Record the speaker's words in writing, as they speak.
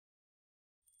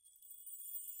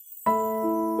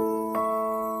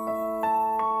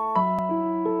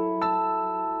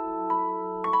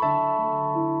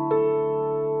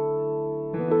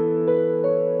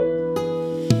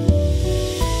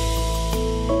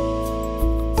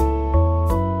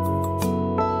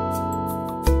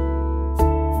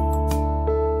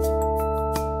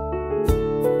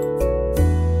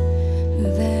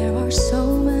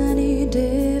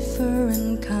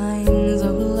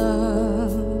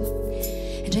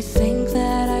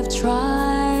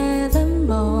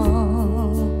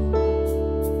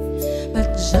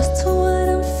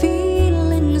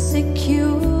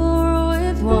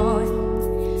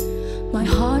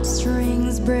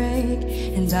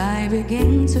I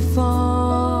begin to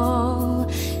fall.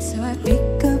 So I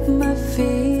pick up my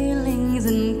feelings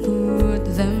and put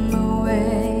them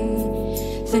away,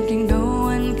 thinking no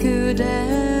one could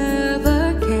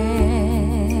ever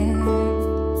care.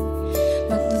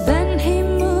 But then he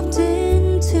moved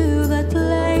into that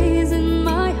place in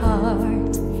my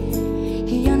heart.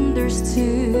 He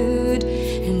understood,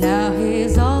 and now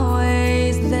he's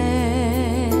always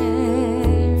there.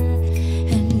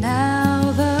 And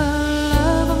now the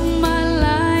love of my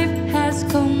life has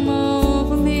come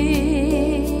over me,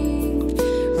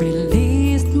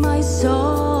 released my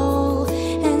soul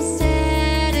and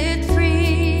set it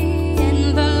free.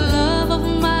 And the love of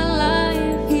my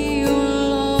life, he will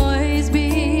always be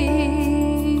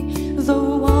the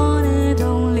one and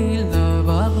only love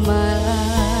of my life.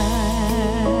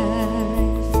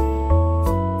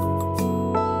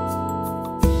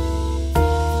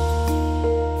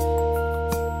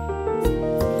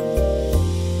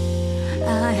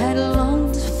 I had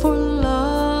longed for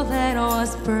love that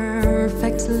was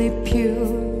perfectly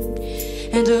pure,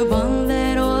 and a bond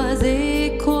that was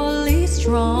equally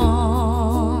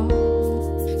strong.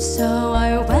 So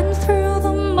I went through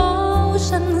the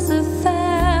motions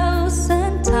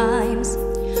 1,000 times.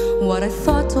 What I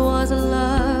thought was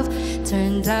love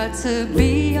turned out to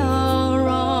be all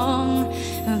wrong.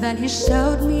 Then he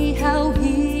showed me how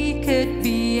he could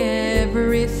be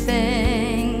everything.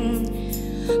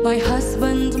 My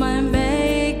husband, my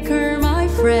maker, my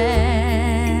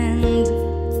friend.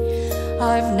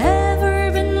 I've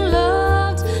never been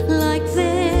loved like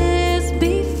this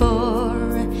before,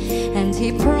 and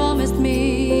he promised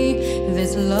me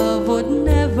this love would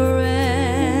never